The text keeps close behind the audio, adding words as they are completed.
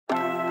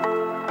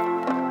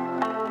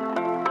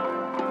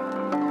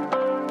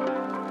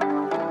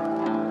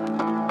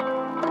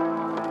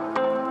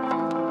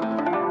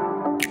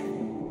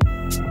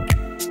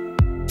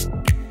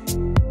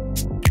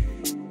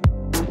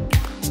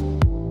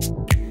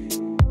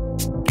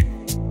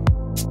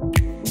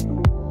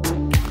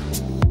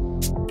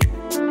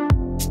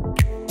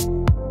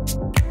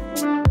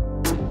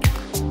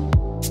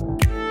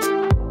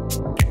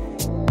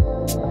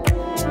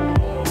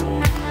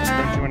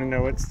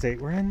state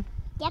we're in?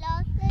 Yep.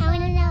 I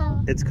want to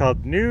know. It's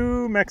called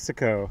New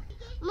Mexico.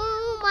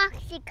 New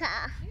Mexico.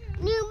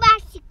 New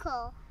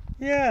Mexico.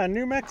 Yeah,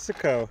 New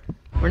Mexico.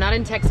 We're not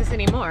in Texas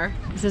anymore.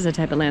 This is a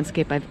type of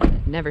landscape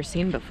I've never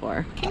seen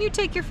before. Can you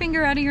take your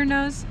finger out of your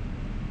nose?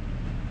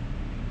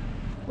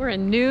 We're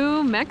in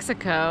New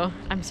Mexico.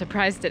 I'm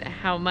surprised at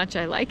how much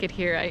I like it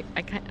here.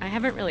 I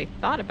haven't really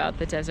thought about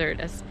the desert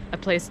as a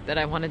place that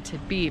I wanted to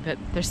be, but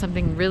there's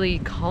something really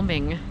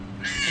calming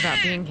about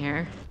being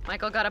here.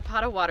 Michael got a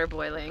pot of water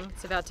boiling.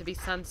 It's about to be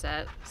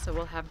sunset, so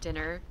we'll have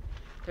dinner.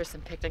 There's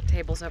some picnic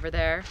tables over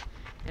there,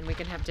 and we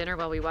can have dinner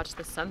while we watch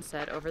the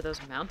sunset over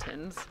those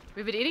mountains.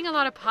 We've been eating a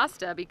lot of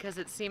pasta because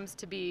it seems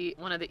to be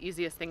one of the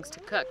easiest things to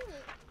cook.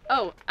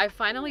 Oh, I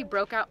finally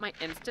broke out my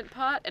Instant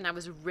Pot and I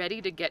was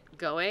ready to get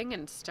going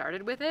and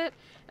started with it,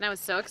 and I was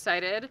so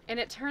excited. And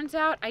it turns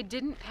out I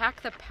didn't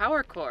pack the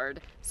power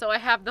cord. So I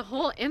have the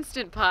whole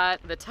Instant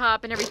Pot, the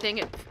top and everything.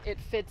 It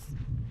fits,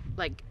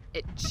 like,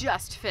 it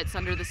just fits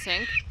under the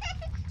sink.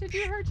 Did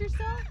you hurt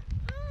yourself?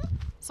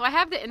 So I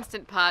have the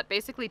Instant Pot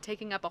basically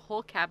taking up a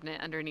whole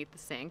cabinet underneath the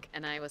sink,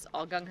 and I was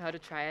all gung-ho to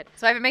try it.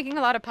 So I've been making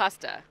a lot of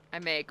pasta. I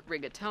make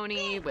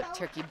rigatoni with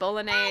turkey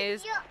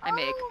bolognese, I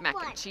make mac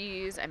and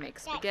cheese, I make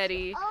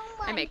spaghetti,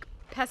 I make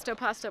pesto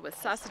pasta with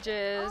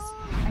sausages.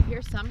 I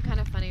hear some kind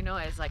of funny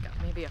noise, like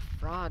maybe a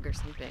frog or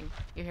something.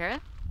 You hear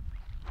it?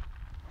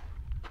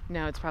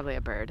 No, it's probably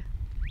a bird.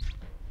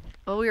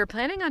 Well, we were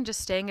planning on just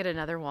staying at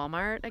another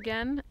Walmart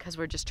again, because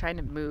we're just trying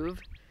to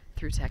move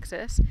through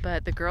Texas,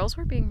 but the girls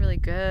were being really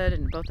good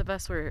and both of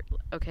us were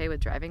okay with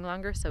driving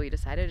longer, so we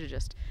decided to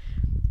just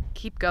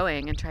keep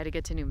going and try to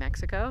get to New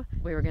Mexico.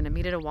 We were going to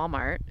meet at a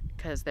Walmart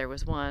because there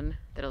was one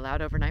that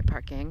allowed overnight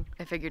parking.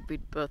 I figured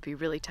we'd both be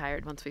really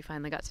tired once we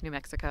finally got to New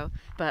Mexico,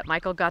 but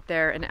Michael got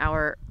there an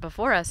hour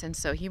before us, and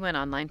so he went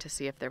online to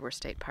see if there were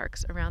state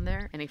parks around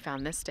there, and he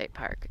found this state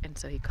park, and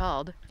so he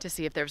called to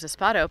see if there was a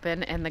spot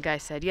open, and the guy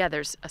said, yeah,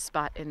 there's a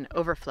spot in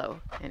Overflow.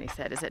 And he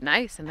said, is it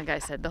nice? And the guy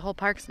said, the whole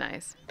park's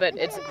nice, but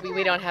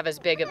we don't have as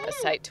big of a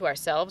site to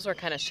ourselves. We're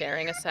kind of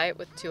sharing a site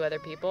with 2 other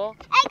people.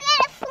 I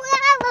got a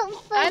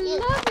flower for I you.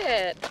 love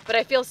it, but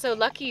I feel so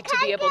lucky to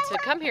be able to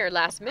come here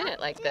last minute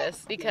like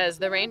this, because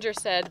the ranger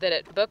said that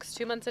it books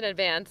 2 months in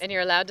advance and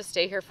you're allowed to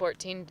stay here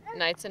 14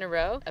 nights in a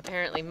row.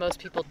 Apparently most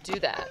people do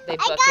that. They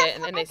book it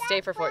and then they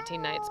stay for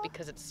 14 nights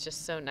because it's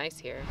just so nice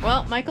here.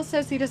 Well, Michael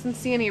says he doesn't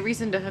see any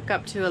reason to hook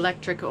up to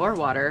electric or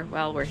water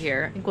while we're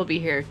here. I think we'll be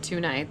here 2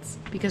 nights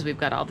because we've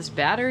got all this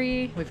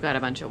battery, we've got a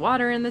bunch of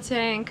water in the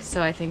tank,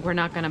 so I think we're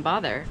not gonna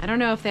bother. I don't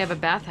know if they have a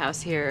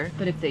bathhouse here,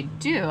 but if they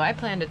do, I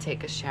plan to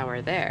take a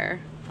shower there.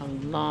 A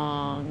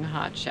long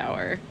hot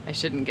shower. I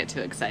shouldn't get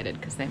too excited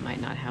because they might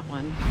not have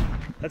one.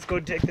 Let's go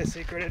take the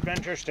secret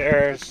adventure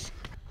stairs.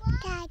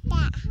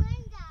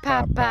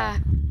 Papa.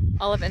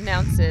 Olive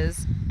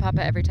announces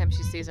Papa every time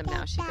she sees him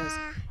now. She goes,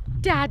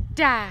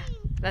 Dada.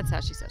 That's how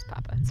she says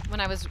Papa. When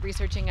I was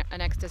researching a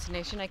next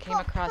destination, I came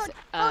across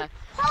an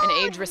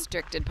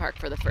age-restricted park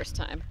for the first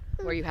time,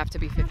 where you have to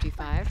be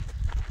 55.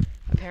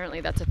 Apparently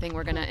that's a thing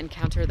we're gonna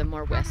encounter the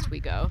more west we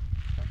go.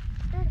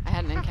 I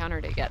hadn't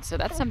encountered it yet, so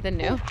that's something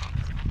new.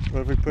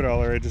 What if we put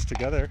all our ages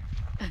together?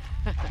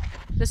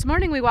 This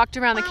morning we walked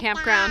around the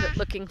campground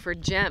looking for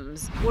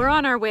gems. We're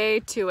on our way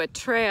to a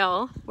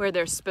trail where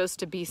there's supposed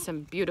to be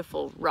some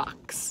beautiful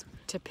rocks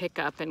to pick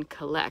up and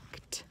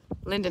collect.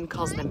 Lyndon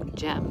calls them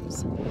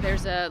gems.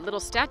 There's a little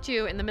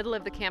statue in the middle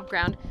of the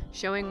campground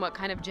showing what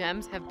kind of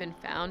gems have been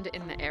found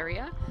in the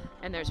area.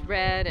 And there's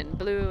red and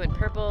blue and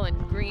purple and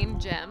green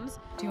gems.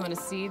 Do you want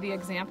to see the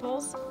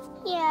examples?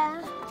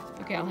 Yeah.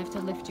 Okay, I'll have to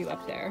lift you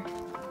up there.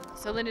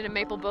 So Lyndon and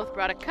Maple both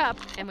brought a cup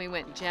and we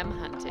went gem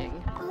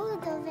hunting. Oh,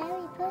 they're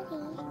very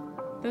pretty.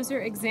 Those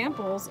are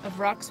examples of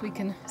rocks we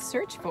can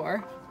search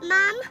for.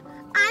 Mom,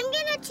 I'm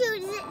gonna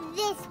choose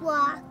this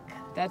rock.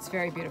 That's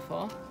very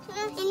beautiful.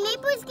 And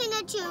Maple's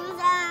gonna choose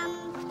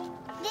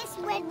this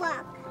red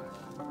rock.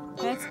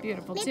 That's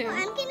beautiful Maple, too.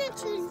 I'm gonna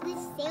choose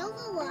this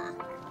silver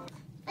rock.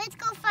 Let's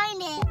go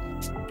find it.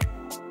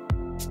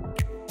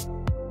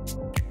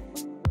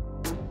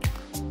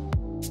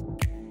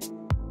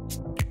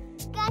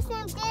 Got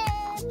some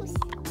gems.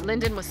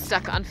 Lyndon was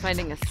stuck on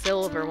finding a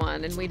silver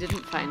one, and we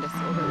didn't find a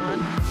silver one.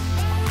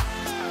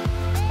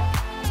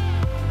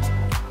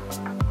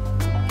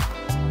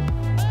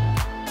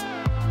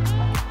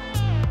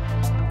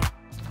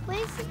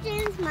 Where's the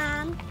gems,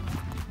 Mom?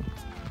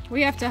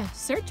 We have to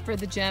search for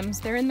the gems.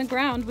 They're in the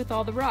ground with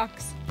all the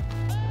rocks.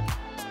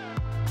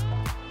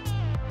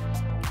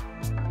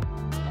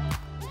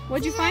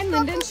 What'd you find,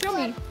 Lyndon? Show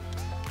me.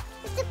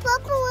 It's a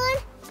purple one.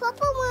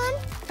 Purple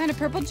one. Found a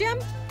purple gem?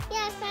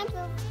 Yeah, I found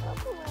a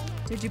purple one.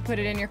 Did you put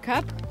it in your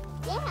cup?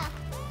 Yeah.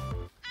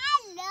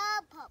 I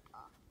love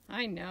purple.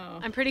 I know.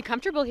 I'm pretty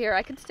comfortable here.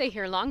 I could stay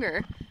here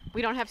longer.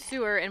 We don't have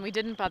sewer and we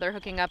didn't bother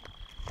hooking up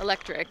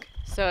electric.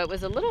 So it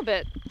was a little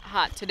bit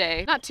hot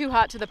today. Not too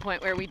hot to the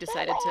point where we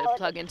decided to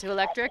plug into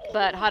electric,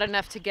 but hot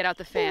enough to get out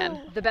the fan.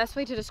 The best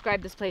way to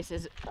describe this place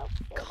is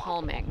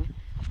calming.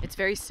 It's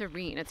very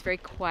serene, it's very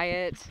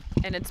quiet,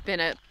 and it's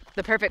been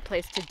the perfect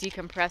place to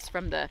decompress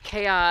from the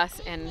chaos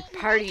and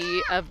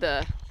party of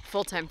the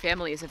full-time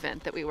families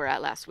event that we were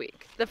at last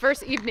week. The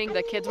first evening,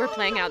 the kids were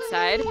playing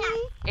outside,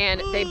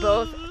 and they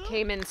both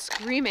came in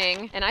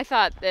screaming, and I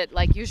thought that,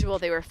 like usual,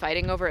 they were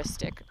fighting over a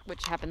stick,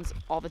 which happens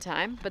all the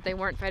time, but they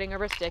weren't fighting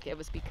over a stick. It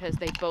was because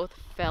they both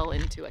fell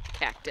into a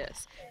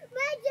cactus.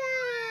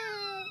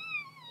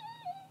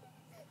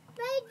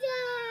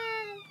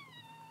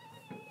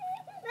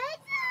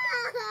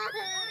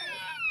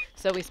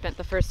 So we spent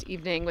the first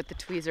evening with the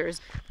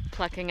tweezers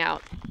plucking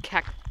out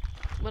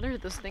what are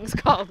those things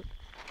called?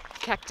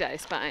 Cacti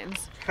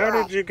spines. How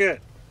did you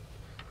get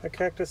a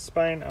cactus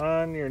spine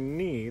on your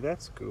knee?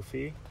 That's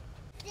goofy.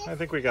 I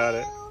think we got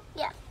it.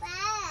 Yeah.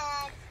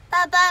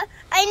 Papa,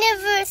 I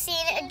never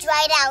seen a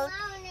dried out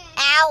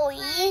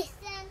owie.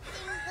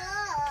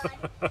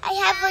 I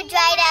have a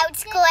dried out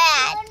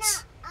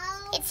scratch.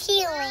 It's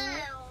healing.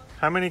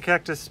 How many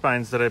cactus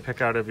spines did I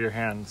pick out of your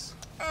hands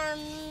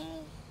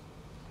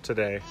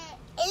today?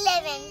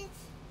 11.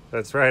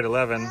 That's right,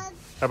 11. How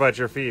about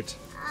your feet?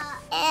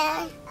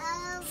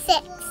 6.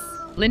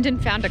 Lyndon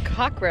found a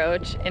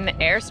cockroach in the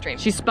Airstream.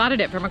 She spotted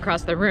it from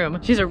across the room.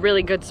 She's a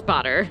really good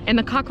spotter. And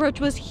the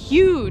cockroach was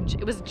huge.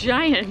 It was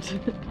giant.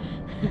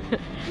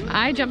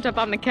 I jumped up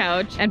on the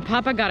couch and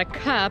Papa got a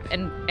cup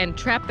and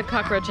trapped the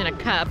cockroach in a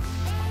cup.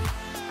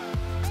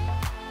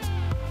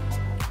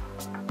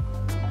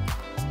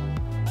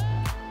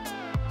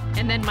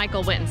 And then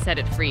Michael went and set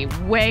it free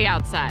way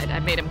outside. I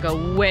made him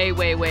go way,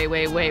 way, way,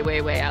 way, way, way,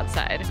 way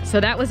outside.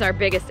 So that was our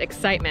biggest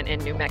excitement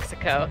in New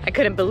Mexico. I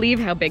couldn't believe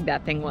how big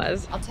that thing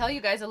was. I'll tell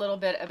you guys a little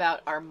bit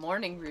about our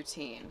morning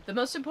routine. The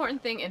most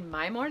important thing in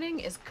my morning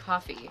is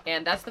coffee.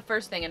 And that's the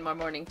first thing in my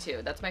morning too.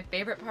 That's my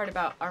favorite part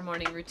about our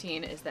morning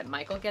routine is that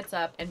Michael gets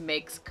up and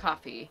makes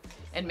coffee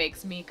and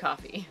makes me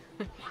coffee.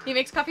 He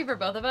makes coffee for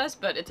both of us,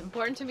 but it's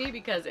important to me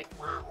because it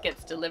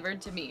gets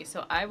delivered to me.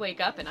 So I wake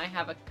up and I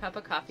have a cup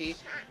of coffee,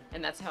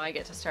 and that's how I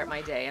get to start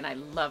my day, and I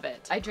love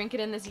it. I drink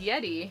it in this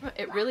Yeti.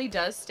 It really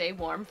does stay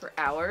warm for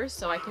hours,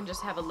 so I can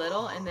just have a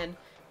little and then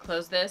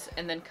close this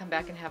and then come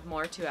back and have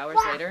more 2 hours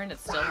later, and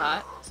it's still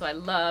hot. So I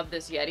love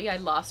this Yeti. I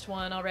lost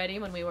one already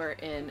when we were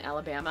in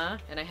Alabama,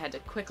 and I had to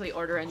quickly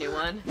order a new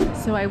one.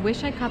 So I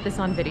wish I caught this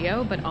on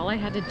video, but all I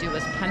had to do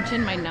was punch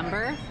in my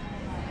number,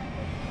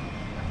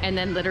 and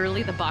then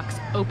literally the box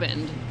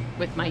opened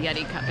with my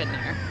Yeti cup in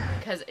there.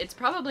 Because it's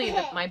probably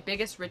my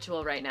biggest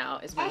ritual right now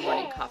is my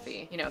morning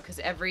coffee. You know, because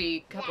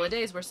every couple of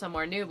days we're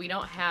somewhere new. We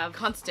don't have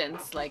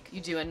constants like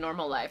you do in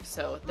normal life.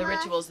 So the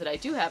rituals that I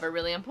do have are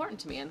really important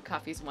to me, and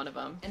coffee's one of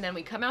them. And then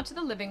we come out to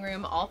the living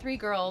room. All 3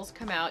 girls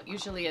come out.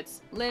 Usually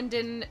it's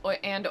Lyndon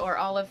or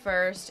Olive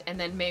first, and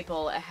then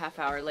Maple a half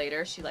hour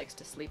later. She likes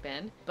to sleep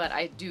in. But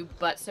I do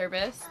butt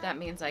service. That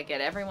means I get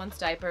everyone's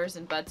diapers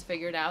and butts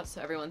figured out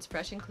so everyone's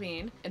fresh and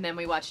clean. And then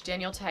we watch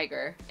Daniel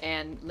Tiger,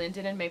 and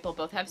Lyndon and Maple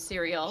both have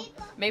cereal.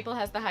 Maple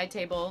has the high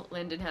table,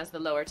 Lyndon has the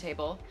lower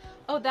table.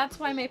 Oh, that's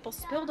why Maple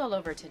spilled all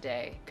over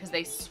today, because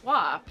they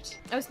swapped.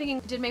 I was thinking,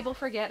 did Maple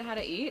forget how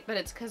to eat? But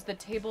it's because the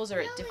tables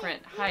are at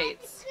different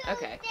heights.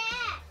 Okay.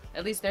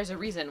 At least there's a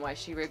reason why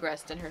she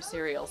regressed in her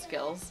cereal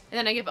skills. And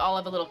then I give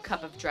Olive a little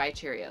cup of dry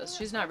Cheerios.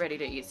 She's not ready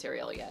to eat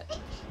cereal yet.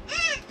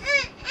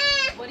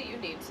 What do you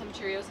need? Some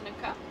Cheerios in a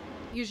cup?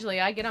 Usually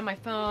I get on my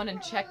phone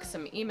and check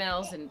some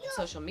emails and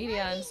social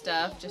media and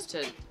stuff just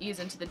to ease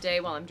into the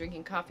day while I'm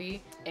drinking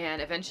coffee.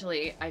 And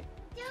eventually I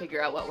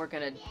figure out what we're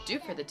gonna do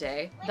for the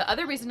day. The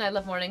other reason I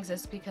love mornings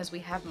is because we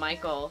have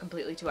Michael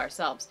completely to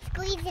ourselves.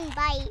 Squeeze and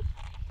bite.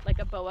 Like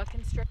a boa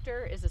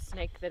constrictor is a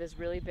snake that is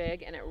really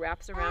big and it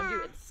wraps around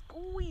you and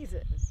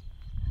squeezes.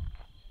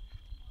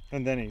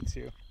 And then eats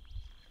you.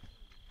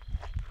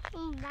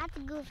 That's a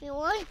goofy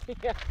one.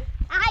 Yeah.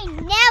 I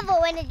never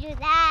want to do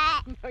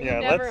that. No, Yeah,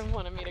 you never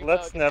wanted me to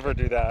let's go. never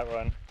do that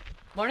one.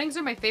 Mornings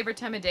are my favorite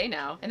time of day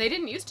now, and they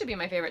didn't used to be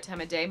my favorite time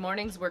of day.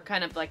 Mornings were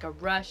kind of like a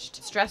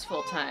rushed,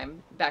 stressful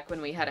time back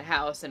when we had a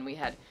house and we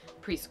had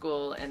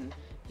preschool and,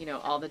 you know,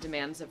 all the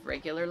demands of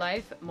regular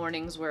life.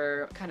 Mornings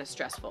were kind of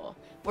stressful.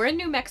 We're in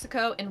New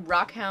Mexico in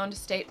Rock Hound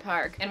State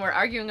Park, and we're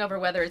arguing over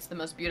whether it's the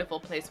most beautiful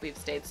place we've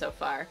stayed so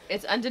far.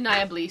 It's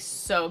undeniably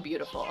so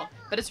beautiful,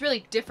 but it's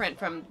really different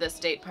from the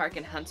state park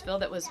in Huntsville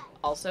that was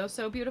also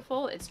so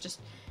beautiful.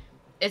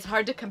 It's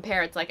hard to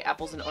compare. It's like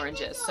apples and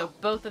oranges. So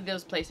both of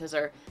those places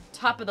are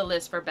top of the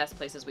list for best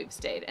places we've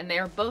stayed. And they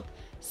are both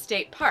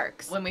state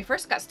parks. When we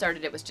first got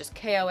started, it was just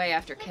KOA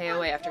after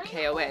KOA after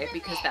KOA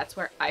because that's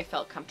where I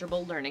felt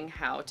comfortable learning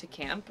how to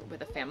camp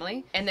with a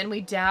family. And then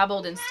we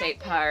dabbled in state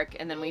park,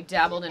 and then we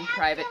dabbled in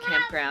private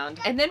campground.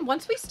 And then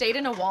once we stayed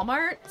in a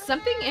Walmart,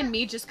 something in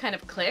me just kind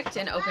of clicked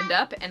and opened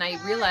up, and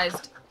I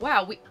realized,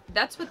 wow,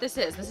 that's what this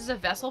is. This is a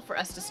vessel for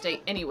us to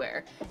stay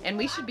anywhere. And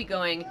we should be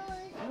going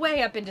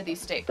way up into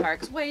these state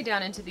parks, way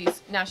down into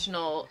these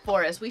national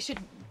forests. We should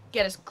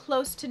get as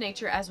close to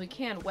nature as we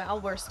can while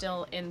we're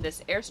still in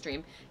this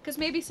Airstream, because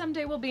maybe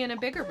someday we'll be in a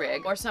bigger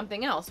rig or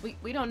something else.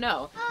 We don't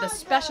know. The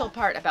special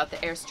part about the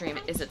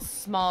Airstream is its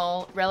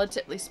small,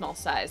 relatively small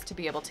size to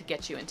be able to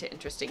get you into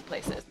interesting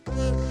places.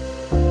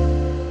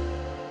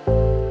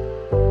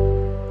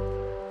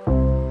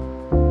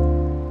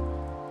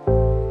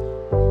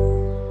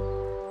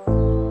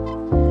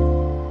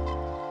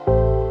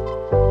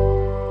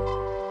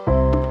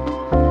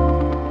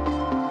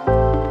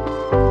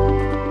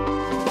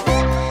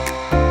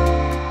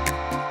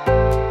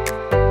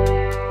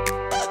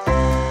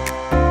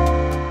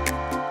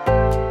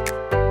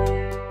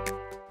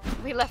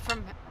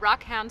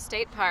 Hound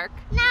State Park.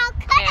 Now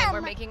cut And 'em.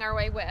 we're making our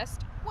way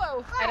west.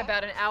 Whoa! At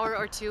about an hour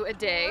or two a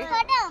day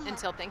Cut 'em.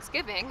 until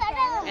Thanksgiving. Cut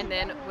 'em. And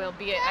then we'll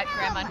be at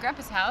Grandma and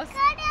Grandpa's house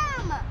Cut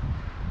 'em.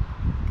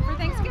 for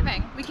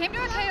Thanksgiving. We came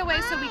to a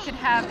KOA so we could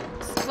have,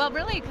 well,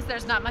 really, because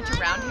there's not much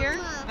around here,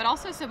 but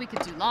also so we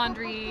could do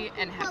laundry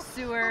and have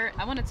sewer.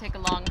 I want to take a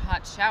long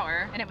hot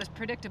shower, and it was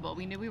predictable.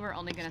 We knew we were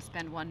only going to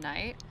spend one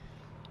night,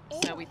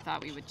 so we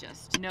thought we would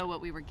just know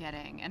what we were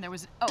getting. And there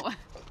was, oh,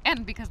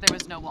 and because there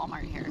was no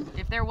Walmart here.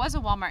 If there was a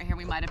Walmart here,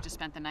 we might have just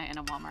spent the night in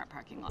a Walmart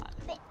parking lot.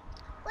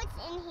 What's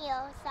in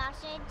here?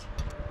 Sausage?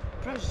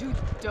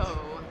 Prosciutto.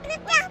 What's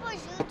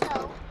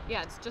prosciutto?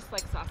 Yeah, it's just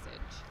like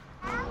sausage.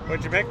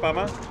 What'd you make,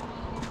 Mama?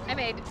 I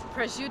made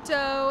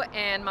prosciutto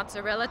and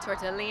mozzarella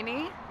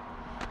tortellini,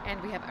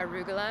 and we have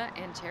arugula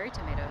and cherry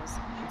tomatoes,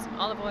 and some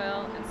olive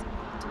oil and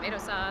some tomato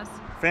sauce.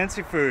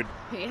 Fancy food.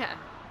 Yeah,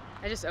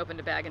 I just opened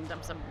a bag and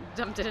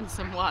dumped it in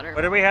some water.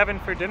 What are we having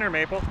for dinner,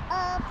 Maple?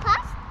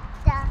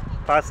 Pasta.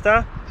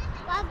 Pasta?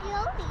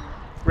 Ravioli.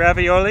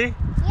 Ravioli?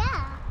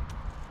 Yeah.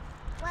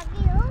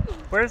 Ravioli.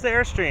 Where's the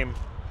Airstream?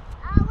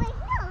 Right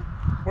here.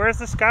 Where's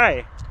the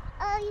sky?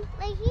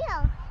 Right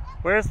here.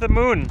 Where's the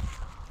moon?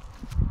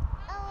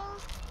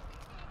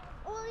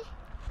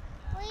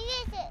 What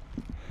is it?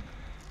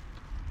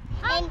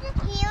 And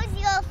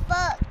here's your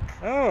book.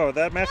 Oh,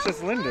 that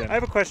matches Linden. I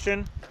have a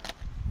question.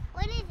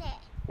 What is it?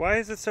 Why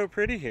is it so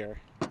pretty here?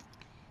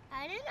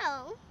 I don't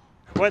know.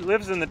 What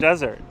lives in the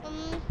desert?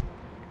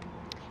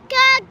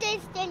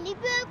 Cactus, silly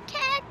poop,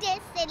 cactus,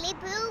 silly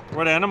poop.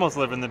 What animals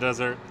live in the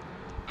desert?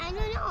 I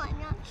don't know, I'm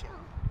not sure.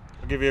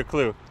 I'll give you a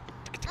clue.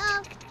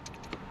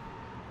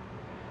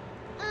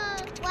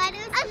 What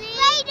is a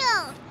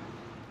spider?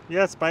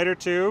 Yeah, spider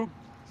too.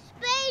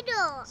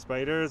 Spider.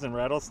 Spiders and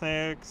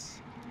rattlesnakes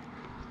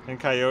and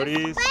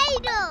coyotes.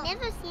 Spider.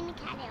 Never seen a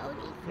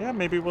coyote. Yeah,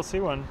 maybe we'll see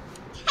one.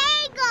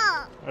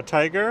 Tiger. A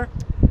tiger?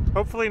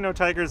 Hopefully no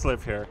tigers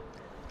live here.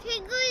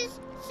 Tigers.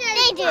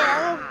 They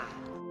do.